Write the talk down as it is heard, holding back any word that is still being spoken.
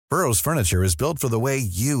Burrow's furniture is built for the way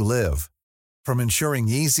you live. From ensuring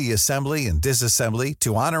easy assembly and disassembly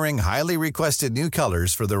to honoring highly requested new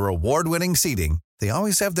colors for their award-winning seating, they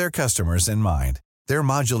always have their customers in mind. Their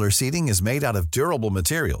modular seating is made out of durable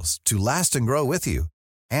materials to last and grow with you.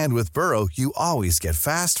 And with Burrow, you always get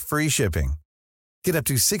fast, free shipping. Get up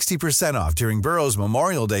to 60% off during Burrow's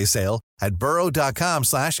Memorial Day sale at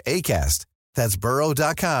burrow.com/ACAST. That's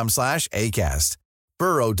burrow.com/ACAST.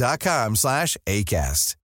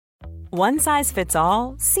 burrow.com/ACAST. One size fits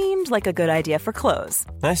all seemed like a good idea for clothes.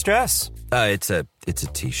 Nice dress. It's a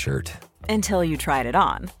t-shirt. Until you tried it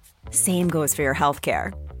on. Same goes for your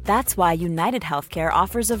healthcare. That's why United Healthcare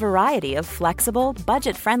offers a variety of flexible,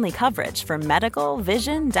 budget-friendly coverage for medical,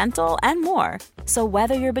 vision, dental, and more. So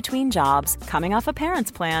whether you're between jobs, coming off a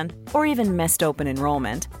parent's plan, or even missed open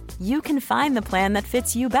enrollment, you can find the plan that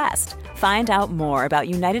fits you best. Find out more about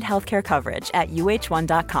United Healthcare coverage at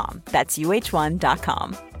uh1.com. That's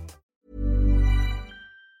uh1.com.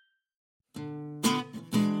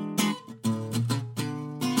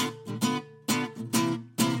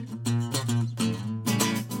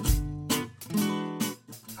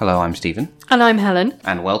 Hello, I'm Stephen. And I'm Helen.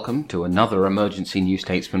 And welcome to another Emergency New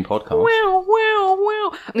Statesman podcast. Wow, wow,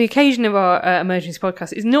 wow. The occasion of our emergency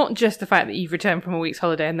podcast is not just the fact that you've returned from a week's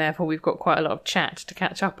holiday and therefore we've got quite a lot of chat to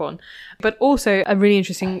catch up on, but also a really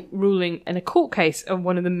interesting ruling in a court case of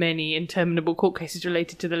one of the many interminable court cases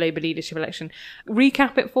related to the Labour leadership election.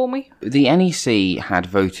 Recap it for me. The NEC had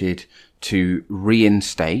voted to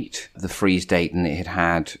reinstate the freeze date that it had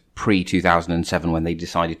had pre-2007 when they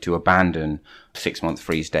decided to abandon a 6-month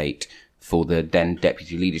freeze date for the then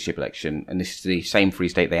deputy leadership election. And this is the same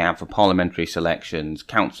freeze date they have for parliamentary selections,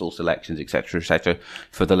 council selections, etc.,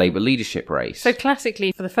 for the Labour leadership race. So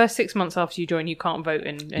classically, for the first 6 months after you join, you can't vote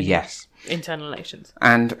in yes. internal elections.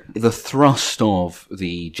 And the thrust of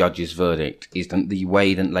the judge's verdict is that the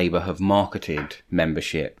way that Labour have marketed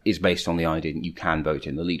membership is based on the idea that you can vote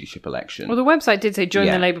in the leadership election. Well, the website did say join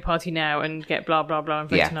the Labour Party now and get blah, blah, blah and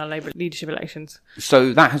vote in our Labour leadership elections.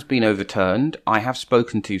 So that has been overturned. I have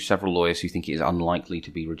spoken to several lawyers who think it is unlikely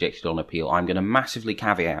to be rejected on appeal. I'm going to massively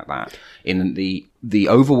caveat that in the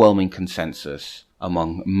overwhelming consensus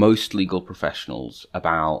among most legal professionals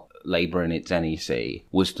about Labour and its NEC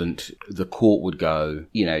was that the court would go,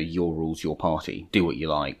 your rules, your party, do what you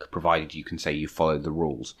like, provided you can say you followed the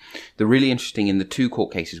rules. The really interesting, in the two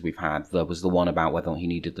court cases we've had, there was the one about whether or not he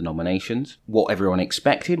needed the nominations. What everyone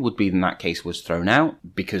expected would be that case was thrown out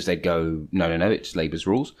because they'd go, no, it's Labour's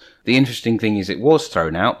rules. The interesting thing is it was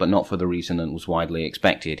thrown out, but not for the reason that was widely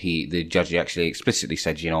expected. The judge actually explicitly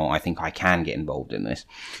said, I think I can get involved in this.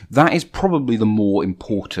 That is probably the more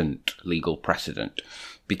important legal precedent.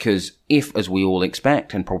 Because if, as we all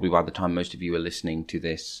expect, and probably by the time most of you are listening to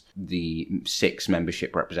this, the 6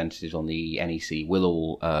 membership representatives on the NEC will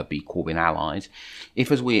all be Corbyn allies, if,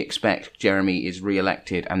 as we expect, Jeremy is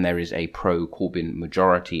re-elected and there is a pro-Corbyn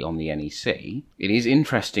majority on the NEC, it is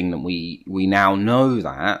interesting that we now know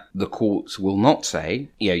that the courts will not say,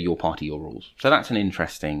 your party, your rules. So that's an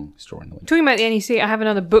interesting story in the wind. Talking about the NEC, I have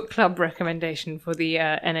another book club recommendation for the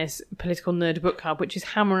NS Political Nerd Book Club, which is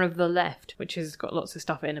Hammer of the Left, which has got lots of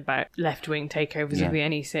stuff in about left-wing takeovers of the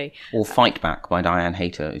NEC. Or Fight Back by Diane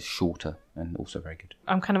Hayter is shorter and also very good.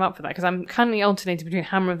 I'm kind of up for that because I'm currently alternating between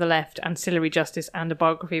Hammer of the Left, Ancillary Justice and a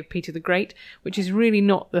biography of Peter the Great, which is really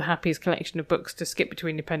not the happiest collection of books to skip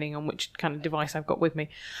between depending on which kind of device I've got with me.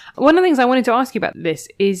 One of the things I wanted to ask you about this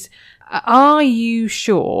is, are you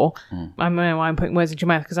sure, I don't know why I'm putting words into your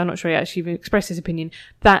mouth because I'm not sure he actually expressed his opinion,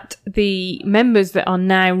 that the members that are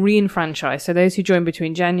now re-enfranchised, so those who joined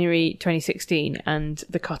between January 2016 and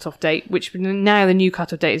the cut-off date, which now the new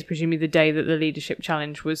cut-off date is presumably the day that the leadership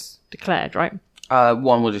challenge was declared, right?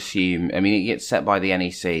 One would assume. It gets set by the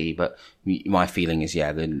NEC, but my feeling is,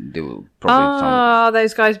 they will probably...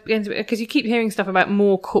 those guys, because you keep hearing stuff about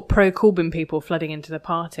more pro-Corbyn people flooding into the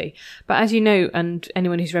party. But as you know, and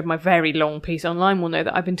anyone who's read my very long piece online will know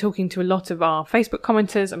that I've been talking to a lot of our Facebook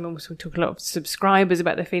commenters. I'm also talking to a lot of subscribers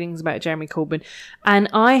about their feelings about Jeremy Corbyn. And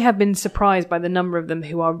I have been surprised by the number of them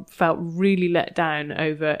who felt really let down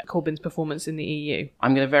over Corbyn's performance in the EU.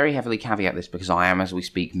 I'm going to very heavily caveat this because I am, as we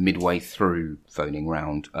speak, midway through phoning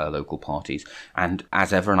round local parties. And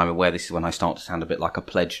as ever, and I'm aware this is when I start to sound a bit like a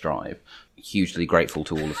pledge drive, hugely grateful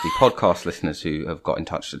to all of the podcast listeners who have got in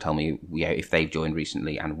touch to tell me if they've joined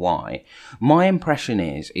recently and why. My impression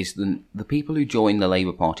is that the people who joined the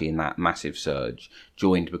Labour Party in that massive surge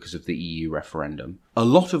joined because of the EU referendum. A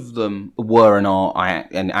lot of them were and are,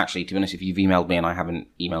 and actually, to be honest, if you've emailed me and I haven't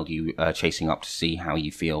emailed you chasing up to see how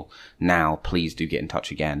you feel now, please do get in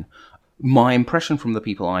touch again. My impression from the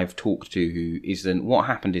people I've talked to is that what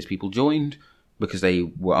happened is people joined because they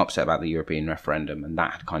were upset about the European referendum, and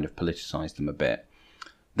that had kind of politicised them a bit.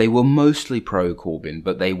 They were mostly pro-Corbyn,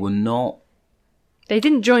 but they were not... They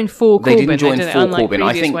didn't join for Corbyn. They didn't join for unlike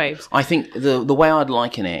Corbyn. previous waves. I think the way I'd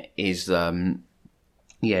liken it is, in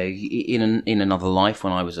another life,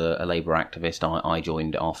 when I was a Labour activist, I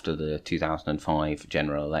joined after the 2005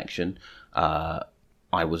 general election. I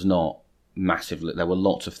was not massively... There were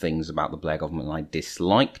lots of things about the Blair government I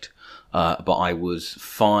disliked, but I was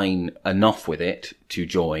fine enough with it to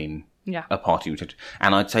join a party.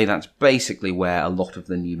 And I'd say that's basically where a lot of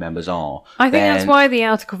the new members are. I think that's why the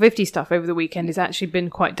Article 50 stuff over the weekend has actually been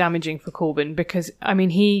quite damaging for Corbyn, because, I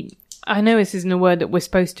mean, I know this isn't a word that we're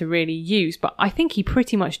supposed to really use, but I think he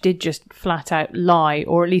pretty much did just flat out lie,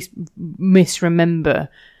 or at least misremember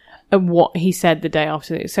what he said the day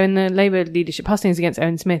after this. So in the Labour leadership hustings against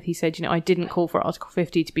Owen Smith, he said, I didn't call for Article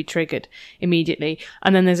 50 to be triggered immediately.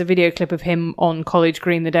 And then there's a video clip of him on College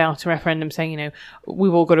Green the day after referendum saying,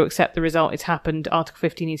 we've all got to accept the result. It's happened. Article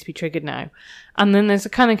 50 needs to be triggered now. And then there's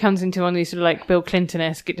kind of comes into one of these sort of like Bill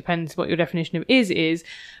Clinton-esque, it depends what your definition of is.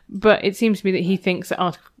 But it seems to me that he thinks that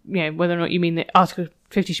Article, whether or not you mean that Article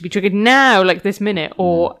 50 should be triggered now, like this minute,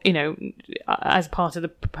 or, as part of the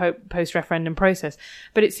post-referendum process.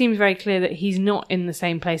 But it seems very clear that he's not in the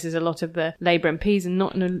same place as a lot of the Labour MPs, and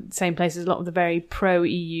not in the same place as a lot of the very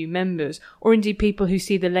pro-EU members, or indeed people who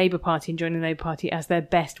see the Labour Party and joining the Labour Party as their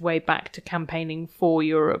best way back to campaigning for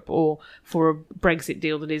Europe or for a Brexit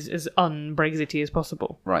deal that is as un-Brexity as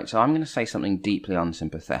possible. Right, so I'm going to say something deeply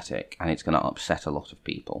unsympathetic, and it's going to upset a lot of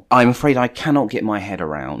people. I'm afraid I cannot get my head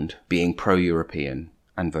around being pro-European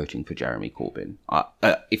and voting for Jeremy Corbyn.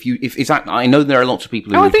 I know there are lots of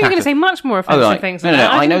people who... I think you're going to say much more offensive things than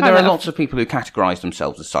that. I know there are lots of people who categorise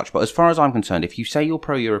themselves as such, but as far as I'm concerned, if you say you're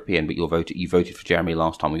pro-European, but you voted for Jeremy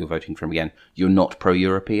last time, or you're voting for him again, you're not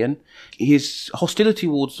pro-European. His hostility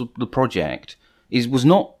towards the project was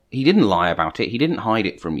not... He didn't lie about it. He didn't hide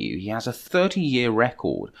it from you. He has a 30-year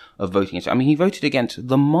record of voting against. I mean, he voted against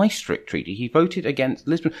the Maastricht Treaty. He voted against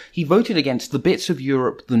Lisbon. He voted against the bits of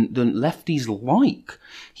Europe that lefties like.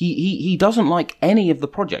 He doesn't like any of the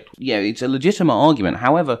project. It's a legitimate argument.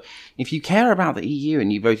 However, if you care about the EU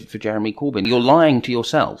and you voted for Jeremy Corbyn, you're lying to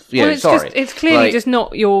yourself. It's clearly just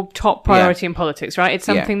not your top priority in politics, right? It's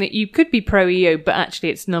something that you could be pro-EU, but actually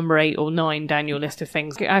it's number 8 or 9 down your list of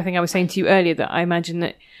things. I think I was saying to you earlier that I imagine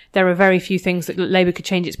that there are very few things that Labour could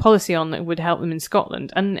change its policy on that would help them in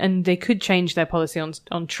Scotland. And they could change their policy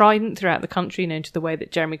on Trident throughout the country, to the way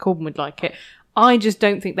that Jeremy Corbyn would like it. I just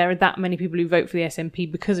don't think there are that many people who vote for the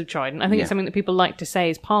SNP because of Trident. I think it's something that people like to say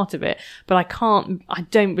is part of it, but I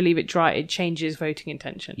don't believe it changes voting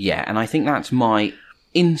intention. Yeah, and I think that's my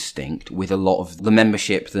instinct with a lot of the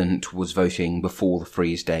membership that was voting before the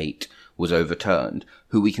freeze date was overturned,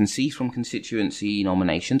 who we can see from constituency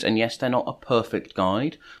nominations, and yes, they're not a perfect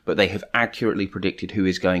guide, but they have accurately predicted who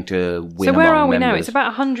is going to win. So where are we members. now? It's about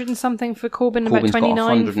 100 and something for Corbyn, Corbyn's about 29 got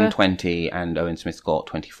 120 and Owen Smith's got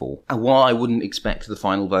 24. And while I wouldn't expect the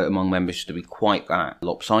final vote among members to be quite that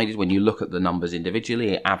lopsided, when you look at the numbers individually,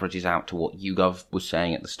 it averages out to what YouGov was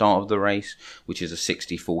saying at the start of the race, which is a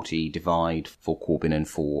 60-40 divide for Corbyn and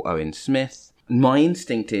for Owen Smith. My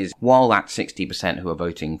instinct is, while that 60% who are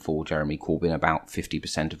voting for Jeremy Corbyn, about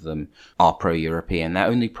 50% of them are pro-European. They're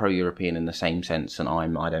only pro-European in the same sense, and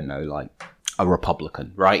I'm, I don't know, like a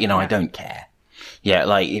Republican, right? I don't care.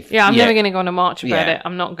 I'm never going to go on a march about it.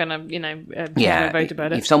 I'm not going to, vote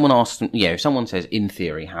about it. If someone asks, if someone says, in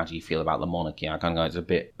theory, how do you feel about the monarchy? I kind of go, it's a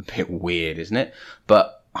bit weird, isn't it?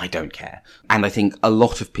 But I don't care. And I think a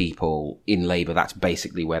lot of people in Labour, that's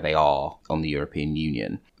basically where they are on the European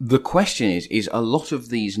Union. The question is a lot of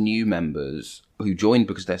these new members who joined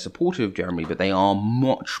because they're supportive of Jeremy, but they are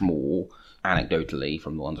much more, anecdotally,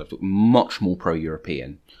 from the ones I've talked, much more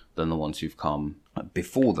pro-European than the ones who've come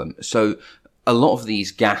before them. So a lot of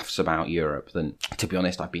these gaffes about Europe, then, to be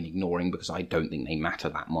honest, I've been ignoring because I don't think they matter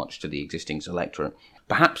that much to the existing electorate.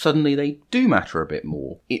 Perhaps suddenly they do matter a bit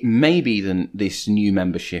more. It may be that this new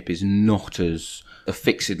membership is not as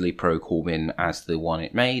affixedly pro-Corbyn as the one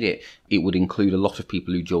it made. It would include a lot of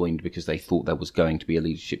people who joined because they thought there was going to be a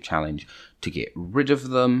leadership challenge to get rid of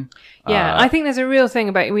them. Yeah, I think there's a real thing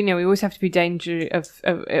about, we always have to be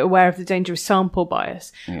aware of the danger of sample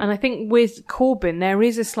bias. Yeah. And I think with Corbyn, there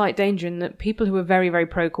is a slight danger in that people who are very, very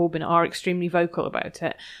pro-Corbyn are extremely vocal about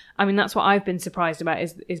it. I mean, that's what I've been surprised about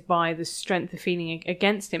is by the strength of feeling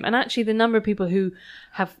against him. And actually the number of people who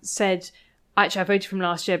have said, actually, I voted for him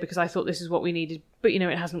last year because I thought this is what we needed, but,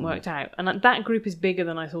 it hasn't worked out. And that group is bigger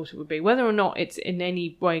than I thought it would be. Whether or not it's in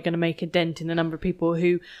any way going to make a dent in the number of people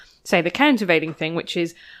who say the countervailing thing, which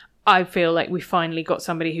is, I feel like we finally got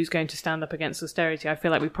somebody who's going to stand up against austerity. I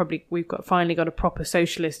feel like we've finally got a proper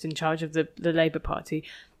socialist in charge of the Labour Party.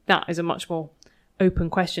 That is a much more open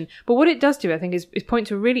question. But what it does do, I think, is point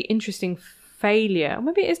to a really interesting failure. Or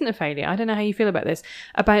maybe it isn't a failure. I don't know how you feel about this,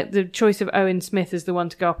 about the choice of Owen Smith as the one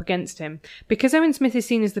to go up against him. Because Owen Smith is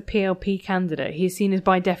seen as the PLP candidate, he is seen as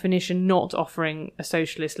by definition not offering a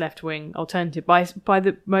socialist left-wing alternative by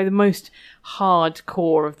the most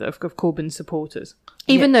hardcore of Corbyn's supporters.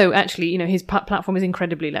 Even though, actually, you know, his platform is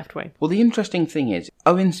incredibly left-wing. Well, the interesting thing is,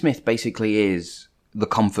 Owen Smith basically is the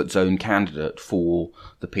comfort zone candidate for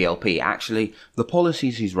the PLP. Actually, the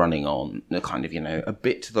policies he's running on are kind of, you know, a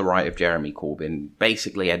bit to the right of Jeremy Corbyn,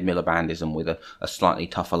 basically Ed Milibandism with a slightly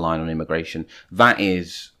tougher line on immigration. That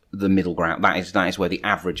is the middle ground. That is where the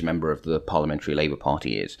average member of the Parliamentary Labour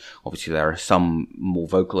Party is. Obviously, there are some more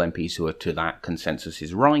vocal MPs who are to that consensus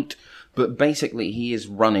is right, but basically he is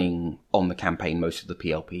running on the campaign most of the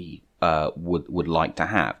PLP would like to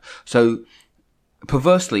have. So,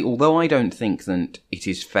 perversely, although I don't think that it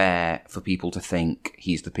is fair for people to think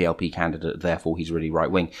he's the PLP candidate, therefore he's really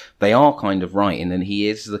right-wing, they are kind of right in that he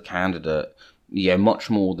is the candidate, yeah, much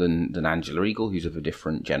more than Angela Eagle, who's of a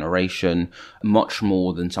different generation, much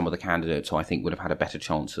more than some of the candidates who I think would have had a better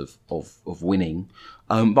chance of winning.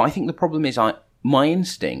 But I think the problem is my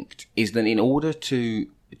instinct is that in order to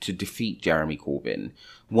defeat Jeremy Corbyn,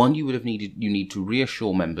 one, you need to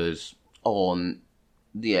reassure members on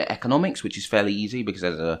the economics, which is fairly easy because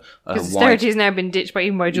there's a austerity has now been ditched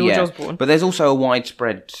even by George Osborne. But there's also a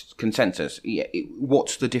widespread consensus.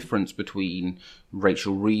 What's the difference between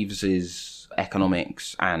Rachel Reeves's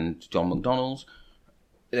economics and John McDonnell's?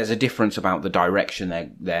 There's a difference about the direction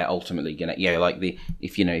they're ultimately going to,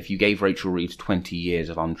 if you gave Rachel Reeves 20 years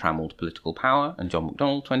of untrammeled political power and John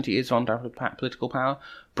McDonnell 20 years of untrammeled political power,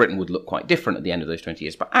 Britain would look quite different at the end of those 20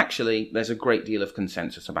 years. But actually, there's a great deal of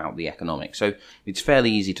consensus about the economics. So it's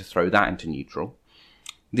fairly easy to throw that into neutral.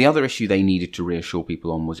 The other issue they needed to reassure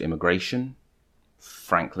people on was immigration.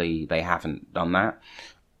 Frankly, they haven't done that.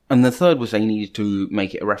 And the third was they needed to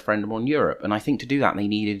make it a referendum on Europe. And I think to do that, they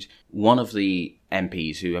needed one of the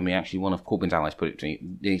MPs who, actually one of Corbyn's allies put it to me.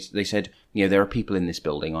 They said, there are people in this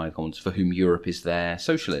building, icons, for whom Europe is their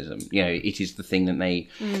socialism. It is the thing that they...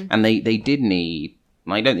 And they did need...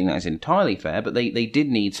 And I don't think that's entirely fair, but they did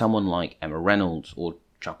need someone like Emma Reynolds or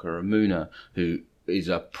Chuka Umunna, who is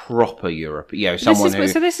a proper Europe. Someone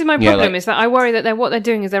So this is my problem, is that I worry that what they're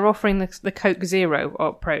doing is they're offering the Coke Zero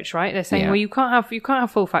approach, right? They're saying, well, you can't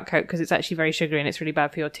have full fat Coke because it's actually very sugary and it's really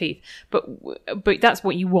bad for your teeth. But that's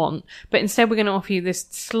what you want. But instead we're going to offer you this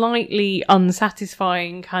slightly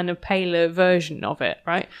unsatisfying kind of paler version of it,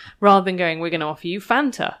 right? Rather than going, we're going to offer you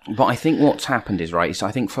Fanta. But I think what's happened is, right, so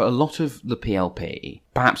I think for a lot of the PLP,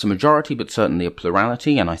 perhaps a majority, but certainly a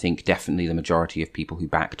plurality, and I think definitely the majority of people who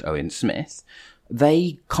backed Owen Smith,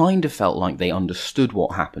 they kind of felt like they understood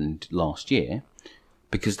what happened last year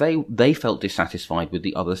because they felt dissatisfied with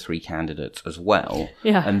the other three candidates as well.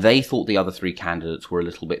 Yeah. And they thought the other three candidates were a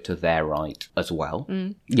little bit to their right as well.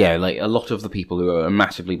 Yeah, like a lot of the people who are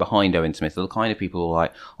massively behind Owen Smith are the kind of people who are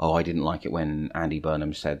like, oh, I didn't like it when Andy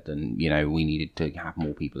Burnham said that, we needed to have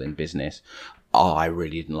more people in business. Oh, I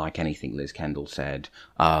really didn't like anything Liz Kendall said.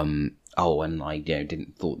 And I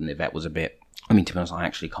didn't thought Nivette was a bit... to be honest, I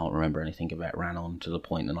actually can't remember anything Yvette ran on to the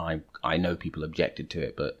point that I know people objected to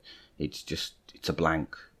it, but it's a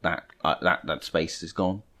blank. That space is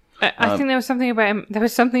gone. I think there was something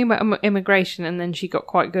about immigration, and then she got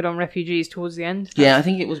quite good on refugees towards the end. Yeah, I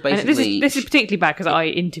think it was basically... This is particularly bad because I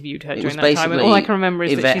interviewed her during that time, and all I can remember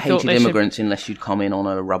is that she thought hated immigrants unless you'd come in on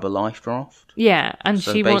a rubber life draft. Yeah, and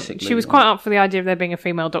so she was quite up for the idea of there being a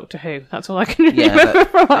female Doctor Who. That's all I can remember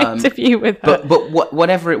from my interview with her. But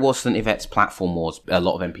whatever it was that Yvette's platform was, a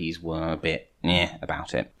lot of MPs were a bit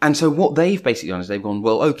about it. And so what they've basically done is they've gone,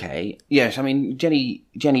 well, okay, yes, Jenny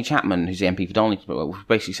Chapman, who's the MP for Darlington,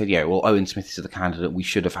 basically said, Owen Smith is the candidate we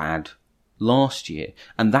should have had last year.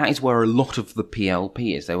 And that is where a lot of the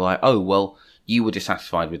PLP is. They were like, oh, well, you were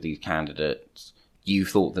dissatisfied with these candidates. You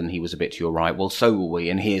thought that he was a bit to your right. Well, so were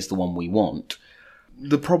we, and here's the one we want.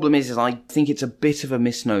 The problem is I think it's a bit of a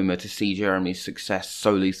misnomer to see Jeremy's success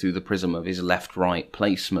solely through the prism of his left-right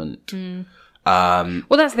placement. Well,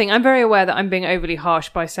 that's the thing. I'm very aware that I'm being overly harsh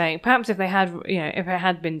by saying perhaps if they had, if it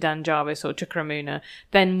had been Dan Jarvis or Chuka Umunna,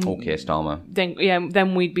 then or Keir Starmer,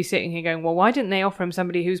 then we'd be sitting here going, well, why didn't they offer him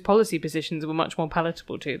somebody whose policy positions were much more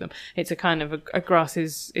palatable to them? It's a kind of a grass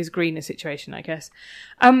is greener situation, I guess.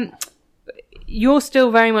 You're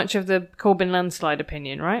still very much of the Corbyn landslide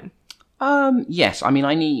opinion, right? Yes. I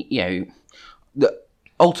need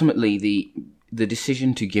ultimately the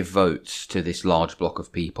decision to give votes to this large block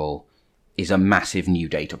of people is a massive new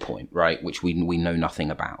data point, right, which we know nothing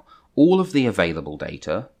about. All of the available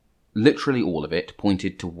data, literally all of it,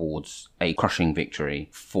 pointed towards a crushing victory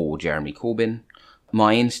for Jeremy Corbyn.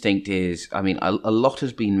 My instinct is, I mean, a lot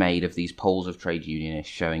has been made of these polls of trade unionists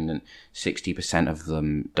showing that 60% of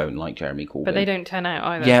them don't like Jeremy Corbyn. But they don't turn out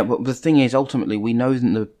either. Yeah, but the thing is, ultimately, we know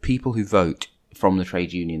that the people who vote from the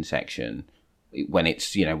trade union section, when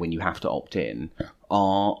it's, when you have to opt in,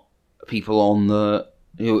 are people on the,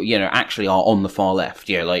 who, actually are on the far left,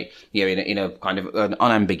 in a kind of an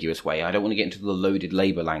unambiguous way. I don't want to get into the loaded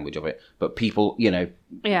Labour language of it, but people,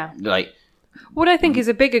 What I think is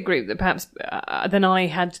a bigger group that perhaps than I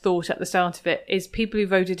had thought at the start of it is people who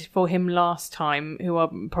voted for him last time, who are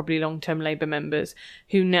probably long-term Labour members,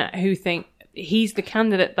 who think he's the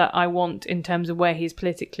candidate that I want in terms of where he is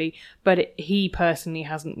politically, but he personally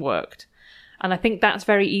hasn't worked. And I think that's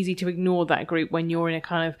very easy to ignore that group when you're in a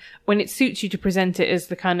kind of, when it suits you to present it as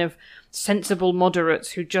the kind of sensible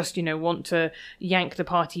moderates who just, want to yank the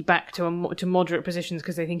party back to moderate positions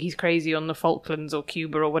because they think he's crazy on the Falklands or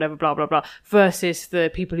Cuba or whatever, blah, blah, blah, versus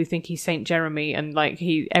the people who think he's Saint Jeremy and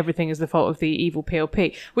everything is the fault of the evil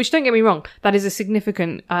PLP, which, don't get me wrong, that is a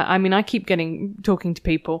significant, I keep talking to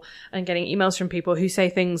people and getting emails from people who say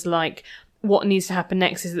things like, what needs to happen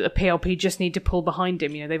next is that the PLP just need to pull behind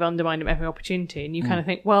him. They've undermined him every opportunity. And you kind of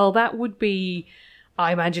think, well, that would be,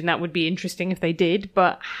 I imagine that would be interesting if they did,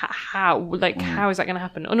 but how is that going to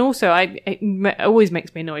happen? And also, it always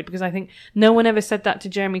makes me annoyed because I think no one ever said that to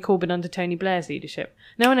Jeremy Corbyn under Tony Blair's leadership.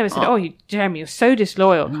 No one ever said, Jeremy, you're so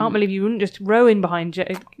disloyal. Can't believe you wouldn't just row in behind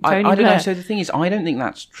Tony Blair. I don't know. So the thing is, I don't think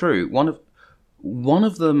that's true. One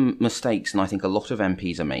of the mistakes, and I think a lot of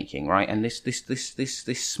MPs are making, right? And this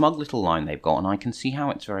smug little line they've got, and I can see how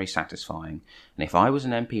it's very satisfying. And if I was an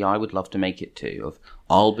MP, I would love to make it too. Of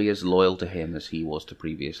I'll be as loyal to him as he was to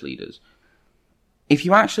previous leaders. If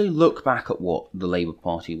you actually look back at what the Labour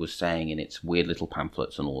Party was saying in its weird little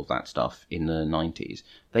pamphlets and all of that stuff in the 90s,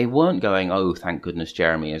 they weren't going, "Oh, thank goodness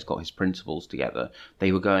Jeremy has got his principles together."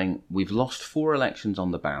 They were going, "We've lost 4 elections on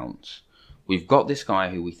the bounce. We've got this guy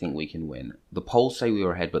who we think we can win. The polls say we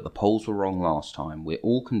were ahead, but the polls were wrong last time. We're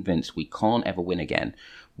all convinced we can't ever win again.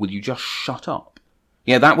 Will you just shut up?"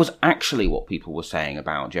 Yeah, that was actually what people were saying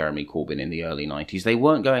about Jeremy Corbyn in the early 90s. They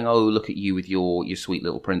weren't going, "Oh, look at you with your sweet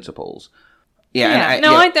little principles."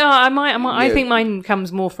 I think mine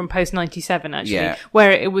comes more from post 97 actually, where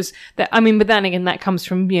it was that. But then again, that comes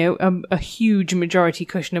from a huge majority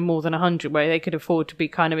cushion of more than 100, where they could afford to be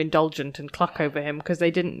kind of indulgent and cluck over him because they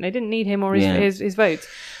didn't need him or his votes.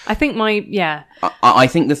 I think I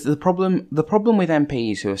think the problem with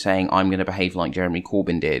MPs who are saying I'm going to behave like Jeremy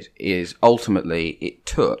Corbyn did is ultimately it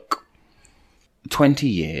took 20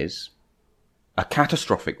 years, a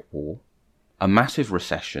catastrophic war, a massive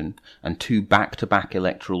recession, and 2 back-to-back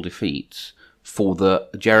electoral defeats for the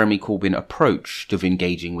Jeremy Corbyn approach of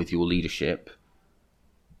engaging with your leadership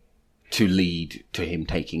to lead to him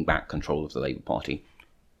taking back control of the Labour Party.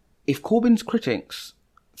 If Corbyn's critics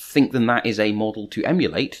think then that is a model to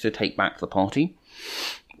emulate to take back the party,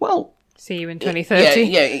 well, see you in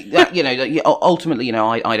 2030. Ultimately,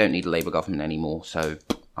 I don't need a Labour government anymore, so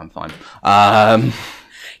I'm fine.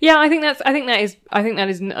 Yeah, I think that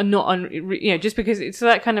is not just because it's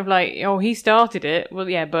that kind of like, oh, he started it. Well,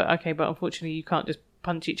 yeah, but unfortunately you can't just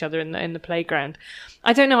punch each other in the playground.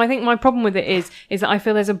 I don't know. I think my problem with it is that I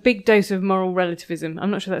feel there's a big dose of moral relativism. I'm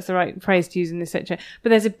not sure that's the right phrase to use in this section, but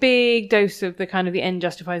there's a big dose of the kind of the end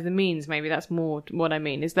justifies the means. Maybe that's more what I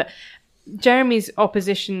mean, is that Jeremy's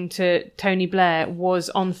opposition to Tony Blair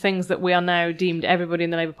was on things that we are now deemed, everybody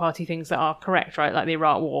in the Labour Party thinks that are correct, right? Like the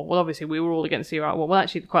Iraq War. Well, obviously we were all against the Iraq War. Well,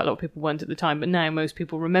 actually quite a lot of people weren't at the time, but now most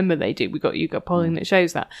people remember they did. You got polling that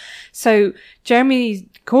shows that. So Jeremy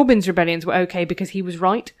Corbyn's rebellions were okay because he was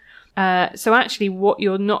right. So actually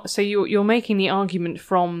you're making the argument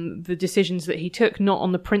from the decisions that he took, not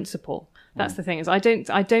on the principle. That's the thing, is I don't,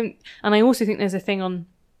 and I also think there's a thing on,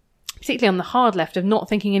 particularly on the hard left, of not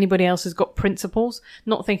thinking anybody else has got principles,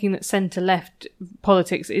 not thinking that centre-left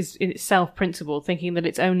politics is in itself principled, thinking that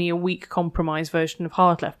it's only a weak compromise version of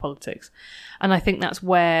hard left politics. And I think that's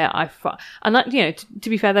where to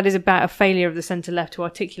be fair, that is about a failure of the centre-left to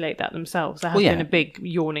articulate that themselves. There has been a big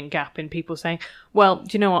yawning gap in people saying, well, do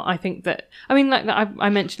you know what, I think that, I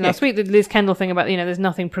mentioned last week, the Liz Kendall thing about, there's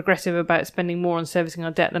nothing progressive about spending more on servicing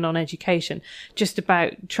our debt than on education, just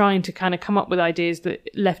about trying to kind of come up with ideas that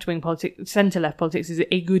left-wing politics, centre-left politics is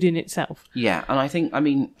a good in itself. Yeah, and I think,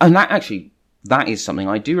 and that actually, that is something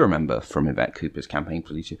I do remember from Yvette Cooper's campaign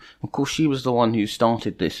for leadership. Of course, she was the one who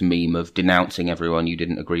started this meme of denouncing everyone you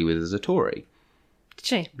didn't agree with as a Tory. Did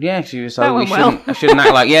she? Yeah, she was like, I shouldn't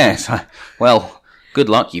act like, yes. Well, Good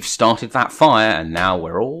luck, you've started that fire, and now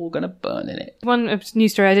we're all going to burn in it. One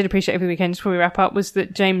news story I did appreciate over the weekend, just before we wrap up, was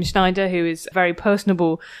that James Schneider, who is a very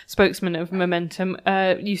personable spokesman of Momentum,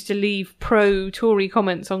 used to leave pro-Tory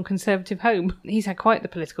comments on Conservative Home. He's had quite the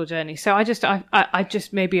political journey. So I just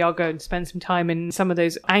maybe I'll go and spend some time in some of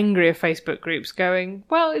those angrier Facebook groups going,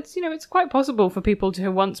 well, it's quite possible for people who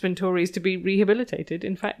have once been Tories to be rehabilitated,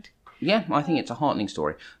 in fact. Yeah, I think it's a heartening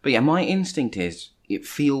story. But yeah, my instinct is it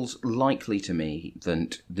feels likely to me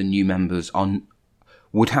that the new members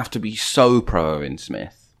would have to be so pro-Owen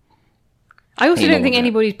Smith. I also don't think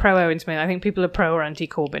anybody's pro-Owen Smith. I think people are pro or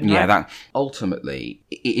anti-Corbyn. Yeah, right? that ultimately,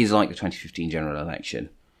 it is like the 2015 general election.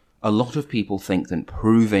 A lot of people think that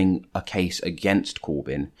proving a case against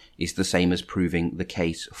Corbyn is the same as proving the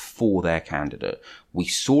case for their candidate. We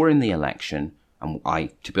saw in the election, and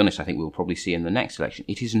to be honest, I think we'll probably see in the next election,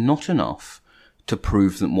 it is not enough to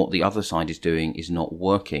prove that what the other side is doing is not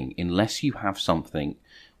working unless you have something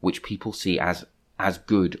which people see as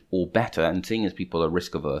good or better, and seeing as people are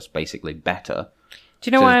risk averse, basically better. Do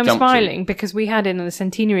you know why I'm smiling? Because we had in the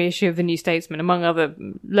centenary issue of the New Statesman, among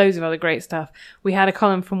loads of other great stuff, we had a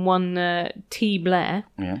column from one T. Blair,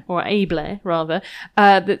 or A. Blair, rather,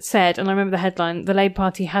 that said, and I remember the headline, the Labour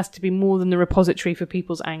Party has to be more than the repository for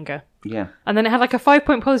people's anger. Yeah. And then it had like a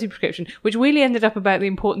 5-point policy prescription, which really ended up about the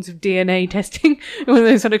importance of DNA testing. One of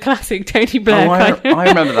those sort of classic Tony Blair I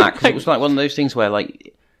remember that, because it was like one of those things where,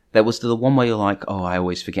 like, there was the one where you're like, oh, I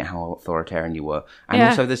always forget how authoritarian you were. And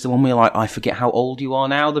also there's the one where you're like, I forget how old you are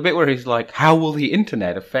now. The bit where he's like, how will the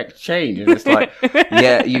internet affect change? And it's like,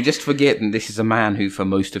 yeah, you just forget. And this is a man who, for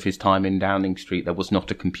most of his time in Downing Street, there was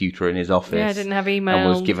not a computer in his office. Yeah, didn't have email. And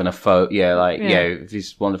was given a phone.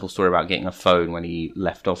 This wonderful story about getting a phone when he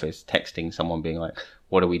left office, texting someone being like,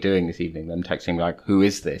 what are we doing this evening? Them texting me like, who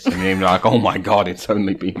is this? And then like, oh my God, it's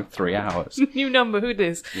only been 3 hours. New number, who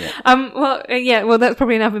this? Yeah. Well, that's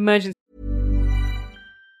probably enough emergency.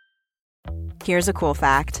 Here's a cool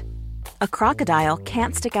fact. A crocodile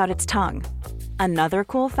can't stick out its tongue. Another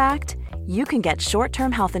cool fact, you can get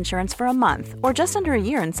short-term health insurance for a month or just under a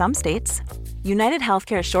year in some states. United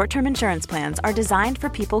Healthcare short-term insurance plans are designed for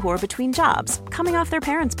people who are between jobs, coming off their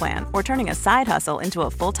parents' plan, or turning a side hustle into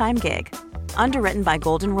a full-time gig. Underwritten by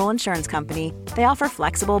Golden Rule Insurance Company, they offer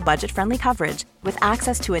flexible, budget-friendly coverage with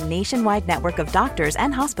access to a nationwide network of doctors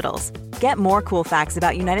and hospitals. Get more cool facts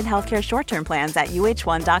about United Healthcare short-term plans at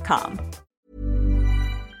uh1.com.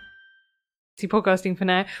 Podcasting for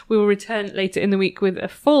now. We will return later in the week with a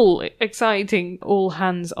full, exciting, all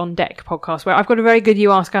hands on deck podcast where I've got a very good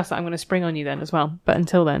You Ask Us that I'm going to spring on you then as well. But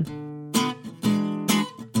until then.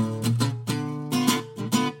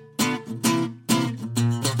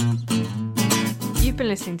 You've been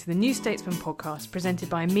listening to the New Statesman podcast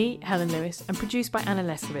presented by me, Helen Lewis, and produced by Anna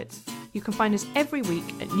Leskowitz. You can find us every week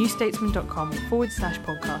at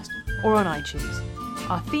newstatesman.com/podcast or on iTunes.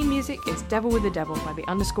 Our theme music is Devil with the Devil by the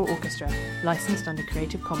 _Orchestra, licensed under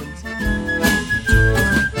Creative Commons.